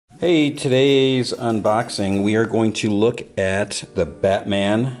Hey, today's unboxing, we are going to look at the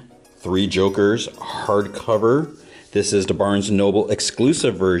Batman 3 Jokers hardcover. This is the Barnes & Noble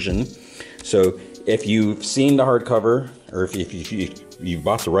exclusive version. So if you've seen the hardcover, or if you've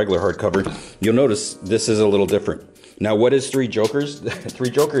bought the regular hardcover, you'll notice this is a little different. Now, what is 3 Jokers?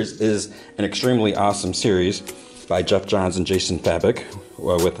 3 Jokers is an extremely awesome series by Geoff Johns and Jason Fabok,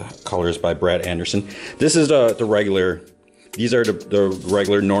 with colors by Brad Anderson. This is the regular. These are the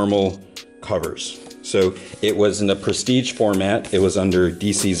regular normal covers. So it was in the prestige format. It was under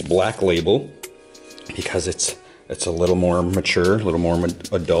DC's Black Label because it's a little more mature, a little more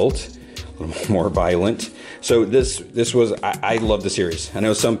adult, a little more violent. So this was, I love the series. I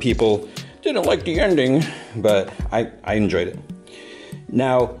know some people didn't like the ending, but I enjoyed it.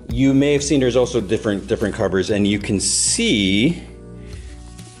 Now, you may have seen there's also different covers, and you can see,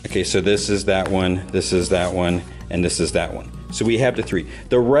 okay, so this is that one, this is that one, and this is that one. So we have the 3.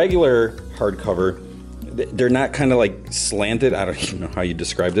 The regular hardcover, they're not kind of like slanted. I don't even know how you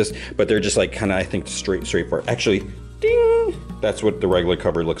describe this, but they're just like kind of, I think, straightforward. Actually, ding! That's what the regular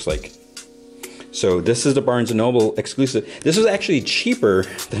cover looks like. So this is the Barnes & Noble exclusive. This was actually cheaper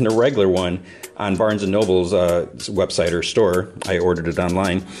than the regular one on Barnes & Noble's website or store. I ordered it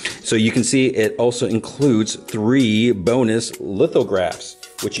online. So you can see it also includes 3 bonus lithographs,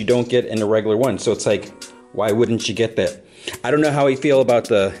 which you don't get in the regular one. So it's like, why wouldn't you get that? I don't know how I feel about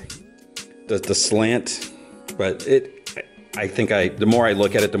the slant, but I think the more I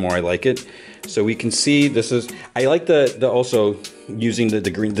look at it, the more I like it. So we can see this is, I like the also using the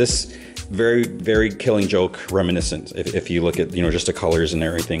green, this very Killing Joke reminiscent. If you look at, just the colors and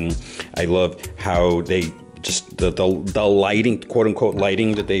everything. I love how they just the lighting, quote unquote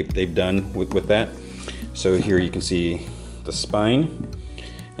lighting, that they've done with that. So here you can see the spine.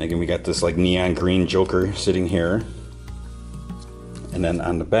 And again, we got this like neon green Joker sitting here. And then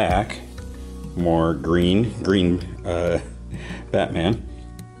on the back, more green Batman.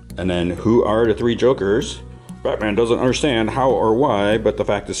 And then, who are the 3 Jokers? Batman doesn't understand how or why, but the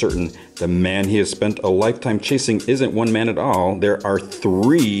fact is certain. The man he has spent a lifetime chasing isn't one man at all. There are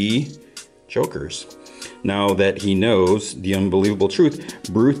 3 Jokers. Now that he knows the unbelievable truth,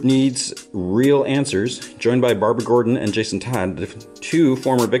 Bruce needs real answers. Joined by Barbara Gordon and Jason Todd, the 2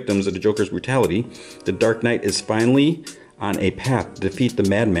 former victims of the Joker's brutality, the Dark Knight is finally on a path to defeat the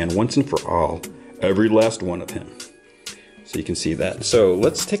madman once and for all. Every last one of him. So you can see that. So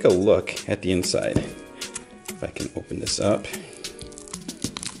let's take a look at the inside. If I can open this up.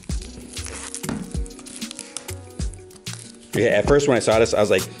 Yeah, at first when I saw this, I was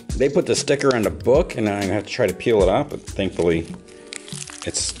like, they put the sticker on the book and I'm gonna have to try to peel it off, but thankfully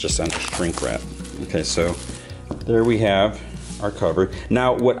it's just on shrink wrap. Okay, so there we have our cover.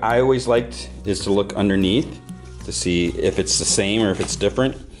 Now, what I always liked is to look underneath to see if it's the same or if it's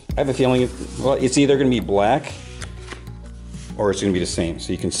different. I have a feeling, well, it's either gonna be black or it's gonna be the same.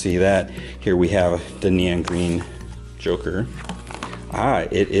 So you can see that. Here we have the neon green Joker.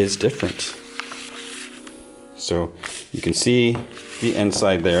 It is different. So you can see the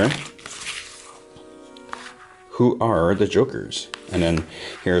inside there. Who are the Jokers? And then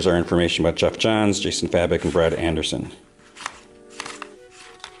here's our information about Geoff Johns, Jason Fabok, and Brad Anderson.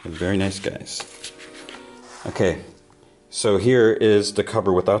 Very nice guys. Okay, so here is the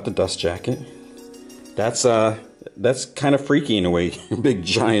cover without the dust jacket. That's kind of freaky in a way. Big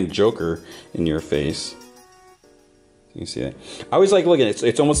giant Joker in your face. You see that? I always like looking at it.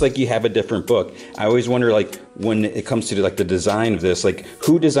 It's almost like you have a different book. I always wonder, like, when it comes to like the design of this, like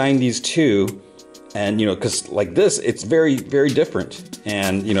who designed these 2? And because like this, it's very different.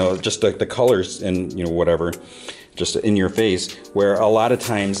 And just the colors and whatever, just in your face. Where a lot of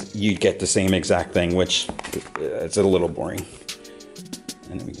times you get the same exact thing, which it's a little boring.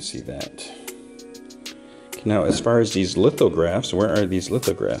 And then we can see that. Now, as far as these lithographs, where are these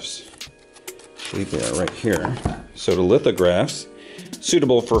lithographs? I believe they are right here. So the lithographs,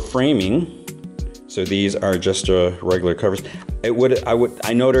 suitable for framing. So these are just regular covers.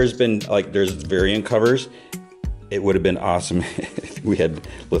 I know there's variant covers. It would have been awesome if we had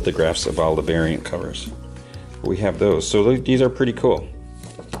lithographs of all the variant covers. But we have those. So these are pretty cool.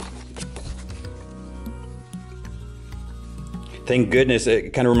 Thank goodness,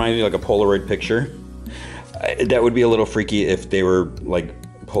 it kind of reminds me of like a Polaroid picture. That would be a little freaky if they were like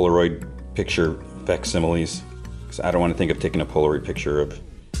Polaroid picture facsimiles. Because I don't want to think of taking a Polaroid picture of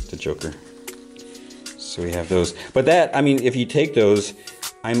the Joker. So we have those. But that, I mean, if you take those,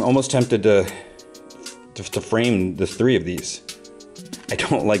 I'm almost tempted to frame the 3 of these. I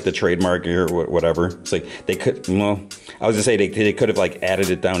don't like the trademark or whatever. It's like they could, well, I was gonna say they could have like added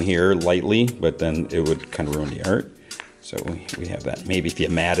it down here lightly, but then it would kind of ruin the art. So we have that. Maybe if you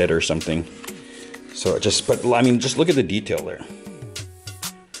mat it or something. So but I mean, just look at the detail there.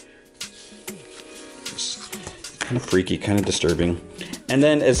 It's kind of freaky, kind of disturbing. And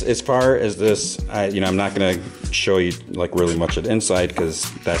then as far as this, I'm not going to show you like really much of the inside because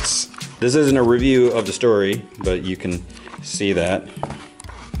this isn't a review of the story, but you can see that.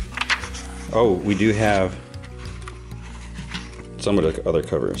 Oh, we do have some of the other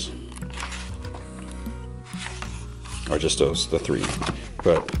covers. Or just those, the 3.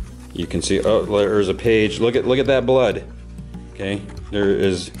 But you can see, oh, there's a page. Look at that blood. Okay, there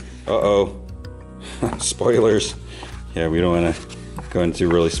is, spoilers. Yeah, we don't want to go into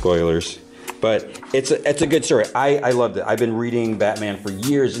really spoilers. But it's a good story. I loved it. I've been reading Batman for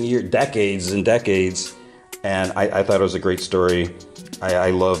years and years, decades and decades, and I thought it was a great story. I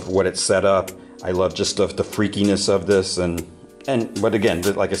love what it set up. I love just the freakiness of this, but again,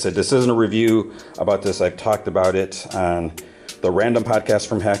 like I said, this isn't a review about this. I've talked about it on the Random Podcast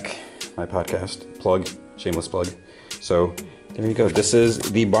from Heck, my podcast, plug, shameless plug. So there you go. This is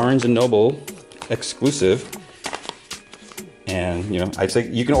the Barnes & Noble exclusive. And, I'd say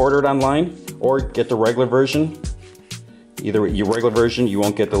you can order it online or get the regular version. Either way, your regular version, you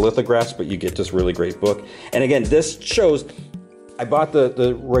won't get the lithographs, but you get this really great book. And again, this shows, I bought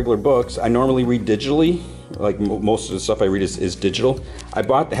the regular books. I normally read digitally. Like most of the stuff I read is digital. I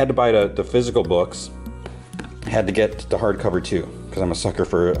had to buy the physical books. I had to get the hardcover too, because I'm a sucker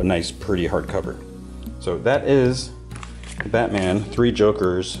for a nice, pretty hardcover. So that is Batman 3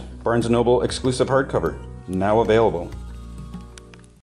 Jokers Barnes & Noble exclusive hardcover, now available.